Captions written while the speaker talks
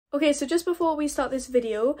Okay, so just before we start this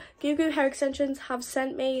video, Goo Goo Hair Extensions have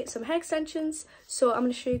sent me some hair extensions, so I'm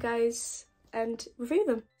going to show you guys and review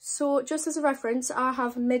them. So just as a reference, I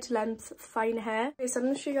have mid-length fine hair. Okay, so I'm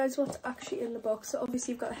going to show you guys what's actually in the box. So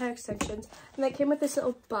obviously you've got hair extensions, and they came with this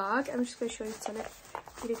little bag. I'm just going to show you what's in it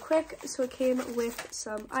really quick. So it came with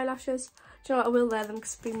some eyelashes. Do you know what, I will wear them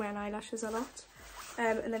because I've been wearing eyelashes a lot.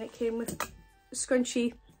 And then it came with a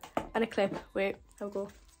scrunchie and a clip. Wait, I'll go.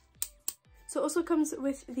 So it also comes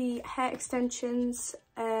with the hair extensions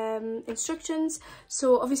instructions.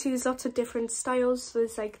 So obviously there's lots of different styles. So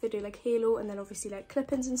there's like, they do like halo and then obviously like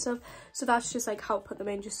clip-ins and stuff. So that's just like how to put them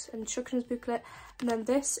in, just an instructions booklet. And then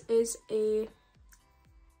this is a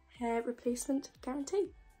hair replacement guarantee.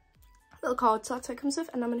 Little card, so that's what it comes with,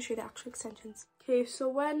 and I'm going to show you the actual extensions. Okay, so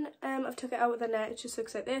when I've took it out with the net, it just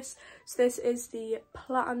looks like this. So this is the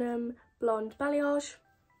Platinum Blonde Balayage,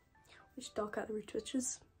 which is dark at the root, which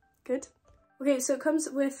is good. Okay, so it comes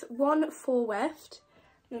with 1 4 weft,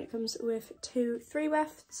 then it comes with 2 3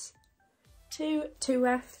 wefts, 2 2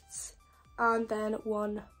 wefts, and then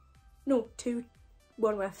 1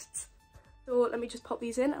 wefts. So let me just pop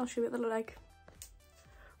these in, I'll show you what they look like.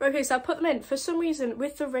 Okay, so I put them in. For some reason,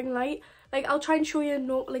 with the ring light, like I'll try and show you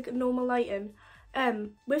normal lighting.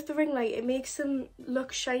 With the ring light, it makes them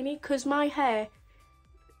look shiny because my hair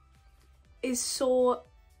is so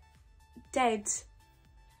dead.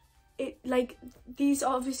 It like, these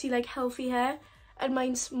are obviously like healthy hair and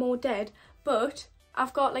mine's more dead, but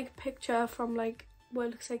I've got like a picture from like what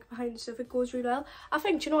it looks like behind, so if it goes really well. I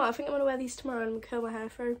think, do you know what, I think I'm gonna wear these tomorrow and curl my hair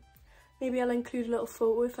through. Maybe I'll include a little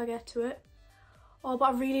photo if I get to it. Oh,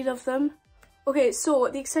 but I really love them. Okay, so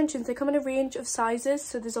the extensions, they come in a range of sizes.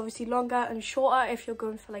 So there's obviously longer and shorter if you're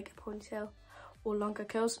going for like a ponytail or longer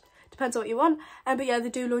curls. Depends on what you want. But yeah, they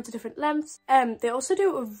do loads of different lengths. They also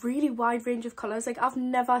do a really wide range of colours. Like I've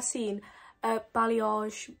never seen a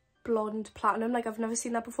balayage blonde platinum. Like I've never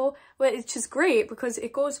seen that before. Which is great because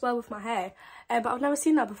it goes well with my hair. But I've never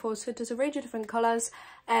seen that before. So it does a range of different colours.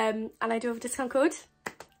 And I do have a discount code.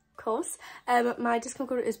 Course. My discount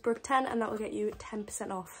code is Brook10 and that will get you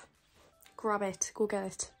 10% off. Grab it, go get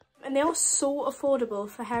it. And they are so affordable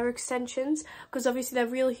for hair extensions because obviously they're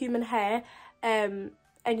real human hair, and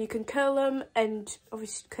you can curl them and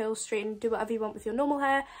obviously curl, straighten, do whatever you want with your normal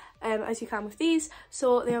hair, as you can with these.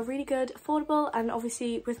 So they are really good, affordable, and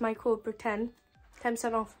obviously with my code Brook10,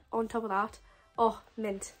 10% off on top of that. Oh,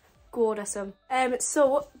 mint. Go order some.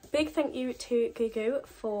 So big thank you to Goo Goo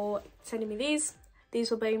for sending me these. These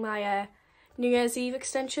will be my New Year's Eve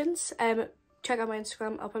extensions. Check out my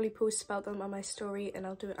Instagram. I'll probably post about them on my story and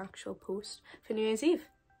I'll do an actual post for New Year's Eve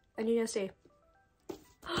and New Year's Day.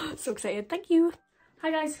 So excited. Thank you. Hi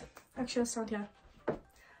guys. Actually, I'll stand here.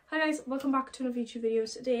 Hi guys. Welcome back to another YouTube video.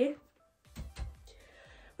 Today,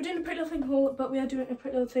 we're doing a Pretty Little Thing haul, but we are doing a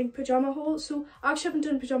Pretty Little Thing pyjama haul. So I actually haven't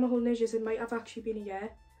done a pyjama haul in ages. It might have actually been a year.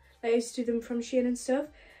 Like, I used to do them from Shein and stuff.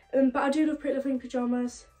 But I do love Pretty Little Thing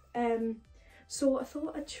pyjamas. So I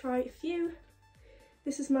thought I'd try a few.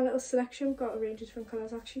 This is my little selection. Got a range of different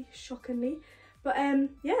colours actually, shockingly. But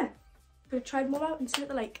yeah, I'm gonna try them all out and see what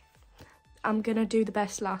they're like. I'm gonna do the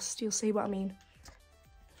best last, you'll see what I mean.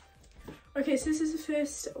 Okay, so this is the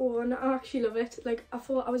first one. I actually love it. Like, I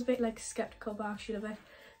thought I was a bit like skeptical, but I actually love it.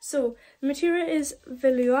 So the material is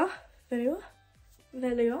velour. I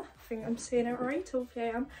think I'm saying it right, hopefully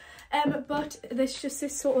I am. But there's just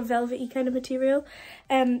this sort of velvety kind of material.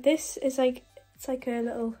 This is like, it's like a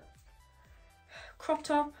little crop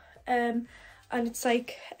top, and it's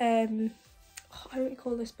like, I don't know what you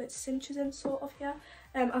call this, but it cinches in sort of here.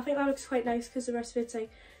 I think that looks quite nice because the rest of it's like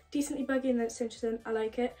decently baggy and then it cinches in. I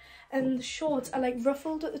like it. And the shorts are like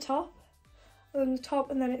ruffled at the top, and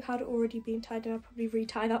then it had already been tied, and I'll probably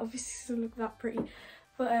retie that obviously because it doesn't look that pretty.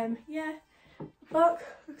 But yeah, the back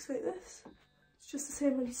looks like this. It's just the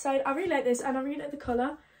same on each side. I really like this and I really like the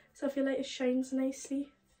colour, so I feel like it shines nicely,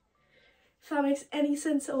 if that makes any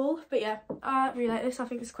sense at all. But yeah, I really like this. I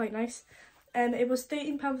think it's quite nice. It was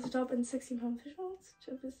 £13 for the top and £16 for the shorts,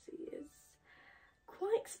 which obviously is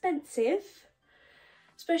quite expensive,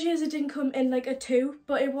 especially as it didn't come in like a 2,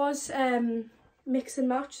 but it was mix and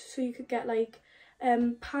match, so you could get like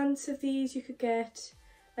pants of these, you could get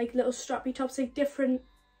like little strappy tops, like different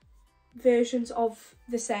versions of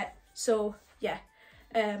the set. So yeah,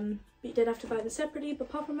 you did have to buy them separately, but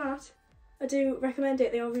apart from that, I do recommend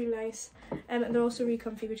it. They are really nice, and they're also really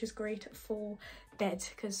comfy, which is great for bed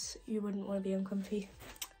because you wouldn't want to be uncomfy.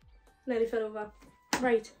 Nearly fell over.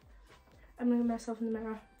 Right, I'm looking at myself in the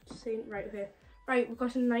mirror, just saying, right, okay. Right, we've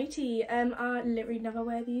got a nightie. I literally never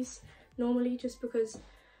wear these normally, just because,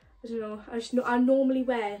 I don't know, I normally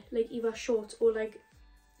wear like either shorts or like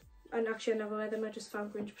and actually I never wear them, I just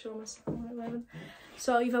found grunge pyjamas when I wear them.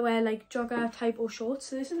 So I either wear like jogger type or shorts,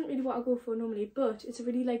 so this isn't really what I go for normally, but it's a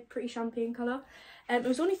really like pretty champagne colour. It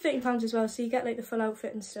was only £13 as well, so you get like the full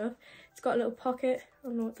outfit and stuff. It's got a little pocket, I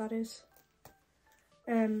don't know what that is.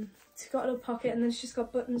 It's got a little pocket, and then it's just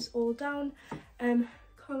got buttons all down.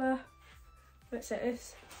 Collar, let's say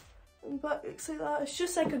this, and back looks like that. It's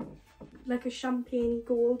just like a champagne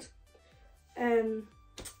gold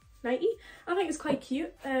nightie. I think it's quite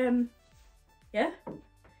cute. Yeah,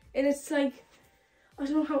 and it's like, I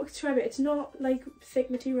don't know how to describe it. It's not like thick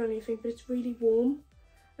material or anything, but it's really warm,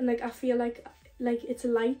 and like I feel like it's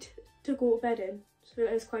light to go to bed in, so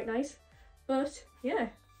it's quite nice. But yeah.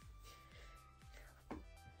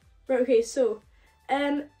 Right, okay, so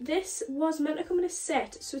this was meant to come in a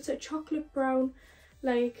set, so it's a chocolate brown,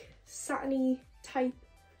 like satiny type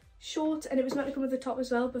short, and it was meant to come with the top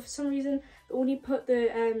as well, but for some reason they only put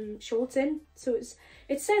the shorts in, so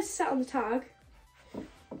it says set on the tag.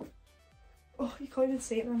 Oh, you can't even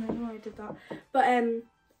see it, I don't know why I did that, but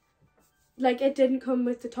like it didn't come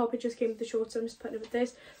with the top, it just came with the shorts, so I'm just putting it with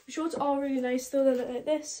this. The shorts are really nice though, they look like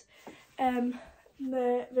this.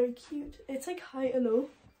 They're very cute. It's like high and low.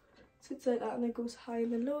 So it's like that, and then goes high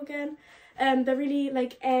and then low again. They're really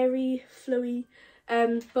like airy, flowy,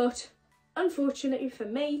 but unfortunately for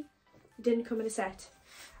me, it didn't come in a set.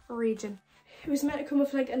 Region. It was meant to come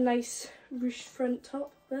with like a nice ruched front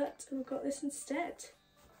top, but we've got this instead.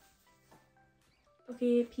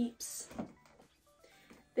 Okay, peeps.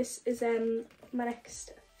 This is my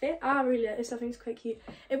next fit. I really like this, I think it's quite cute.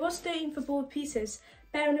 It was 13 for both pieces.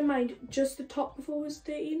 Bearing in mind, just the top before was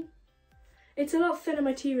 13. It's a lot thinner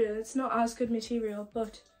material, it's not as good material,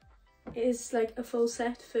 but it is like a full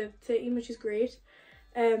set for 13, which is great.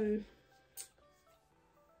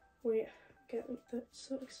 Wait, get that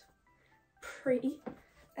looks pretty.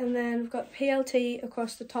 And then we've got PLT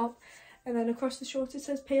across the top, and then across the shorts it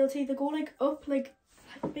says PLT. They go like up, like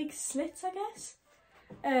big slits, I guess.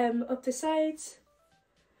 Up the sides.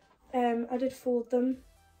 I did fold them,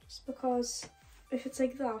 just because if it's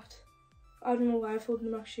like that, I don't know why I folded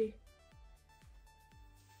them actually.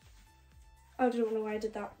 I don't know why I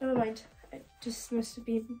did that. Never mind. It just must have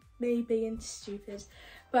been me being stupid.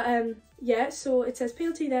 But yeah, so it says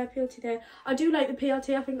PLT there, PLT there. I do like the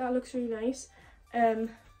PLT. I think that looks really nice. Yeah,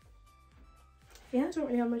 I don't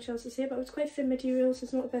really have much else to say, but it's quite thin material, so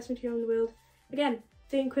it's not the best material in the world. Again,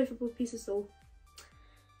 13 quid for both pieces though.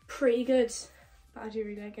 Pretty good. But I do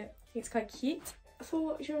really like it. I think it's quite cute. I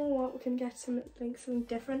thought, you know what, we can get something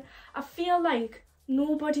different. I feel like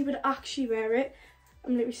nobody would actually wear it.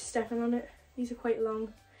 I'm literally stepping on it. These are quite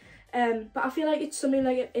long. But I feel like it's something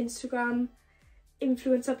like an Instagram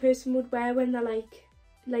influencer person would wear when they're like,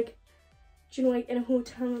 do you know, like in a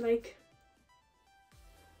hotel, like,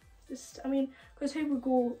 just, I mean, because who would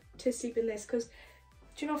go to sleep in this? Because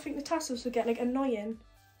do you not think the tassels would get like annoying?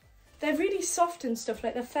 They're really soft and stuff,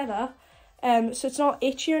 like they're feather, so it's not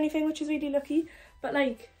itchy or anything, which is really lucky. But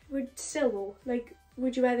like, would still, like,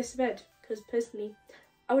 would you wear this to bed? Because personally,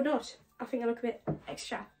 I would not. I think I look a bit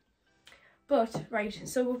extra. But right,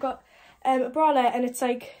 so we've got a bralette, and it's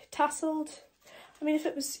like tasseled. I mean, if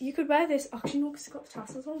it was, you could wear this. Actually, no, because it's got the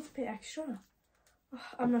tassels on. It's a bit extra. Oh,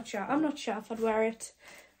 I'm not sure. I'm not sure if I'd wear it.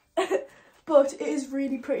 But it is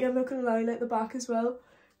really pretty. I'm not gonna lie. Like the back as well.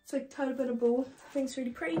 It's like tied up in a bow. I think it's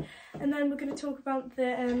really pretty. And then we're gonna talk about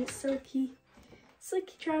the silky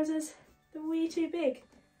trousers. They're way too big.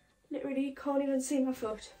 Literally can't even see my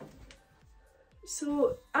foot.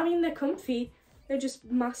 So I mean, they're comfy. They're just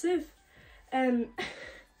massive.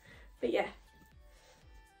 But yeah,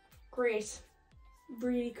 great,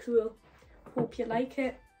 really cool. Hope you like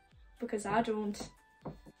it, because I don't.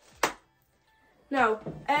 Now,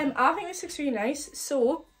 I think this looks really nice.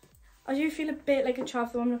 So I do feel a bit like a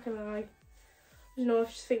chav though, I'm not gonna lie. You know, I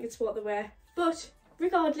just think it's what they wear. But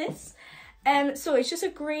regardless, so it's just a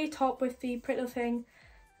grey top with the pretty little thing,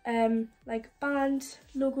 like band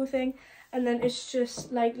logo thing, and then it's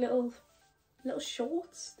just like little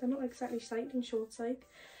shorts. They're not exactly cycling shorts, like,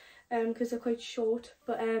 because they're quite short,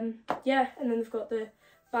 but yeah. And then they've got the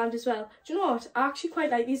band as well. Do you know what, I actually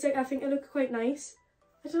quite like these. Like, I think they look quite nice.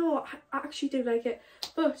 I don't know, I actually do like it.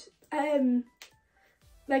 But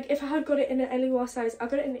like, if I had got it in an LUR size, I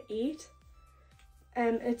got it in an 8.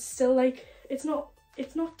 It's still like, it's not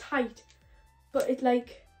tight, but it,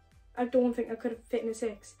 like, I don't think I could have fit in a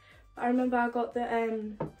 6. But I remember I got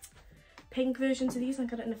the pink versions of these, and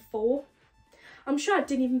I got it in a 4. I'm sure it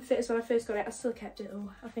didn't even fit as when I first got it. I still kept it though.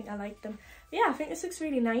 I think I liked them. But yeah, I think this looks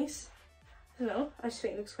really nice. I don't know, I just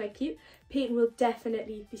think it looks quite cute. Peyton will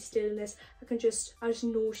definitely be stealing this. I just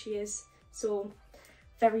know she is. So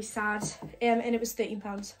very sad. And it was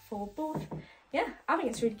 £13 for both. Yeah, I think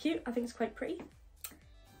it's really cute. I think it's quite pretty.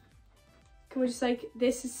 Can we just like,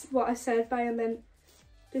 this is what I said by I meant,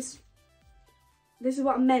 this is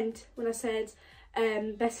what I meant when I said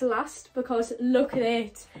best to last, because look at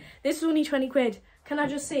it. This was only 20 quid. Can I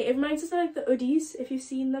just say, it reminds us of like the hoodies, if you've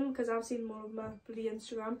seen them, because I've seen them all over my bloody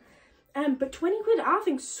Instagram. But 20 quid, I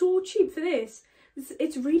think, so cheap for this.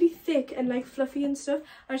 It's really thick and like fluffy and stuff.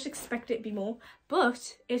 I just expect it to be more,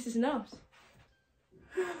 but it is not.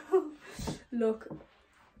 Look,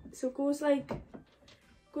 so it goes like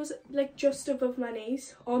just above my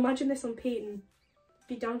knees. Or imagine this on Peyton,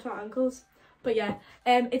 be down to our ankles. But yeah,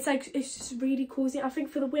 it's like, it's just really cozy. I think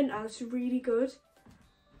for the winter, it's really good.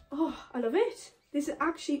 Oh, I love it. This is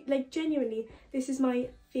actually, like, genuinely, this is my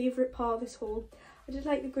favourite part of this haul. I did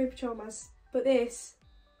like the grey pyjamas, but this,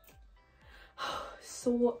 oh,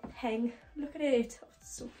 so hang. Look at it. Oh,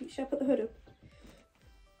 it's so cute. Should I put the hood up?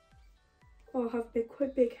 Oh, I have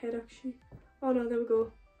quite big head actually. Oh no, there we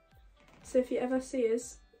go. So if you ever see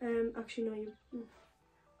us, actually no, you.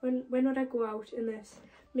 When would I go out in this?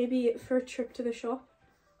 Maybe for a trip to the shop.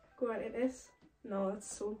 Go out in this. No,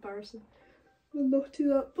 that's so embarrassing. We'll not do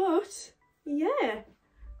that. But yeah,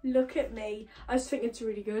 look at me. I just think it's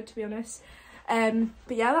really good, to be honest.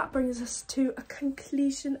 But yeah, that brings us to a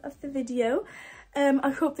conclusion of the video. I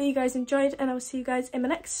hope that you guys enjoyed, and I'll see you guys in my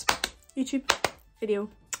next YouTube video.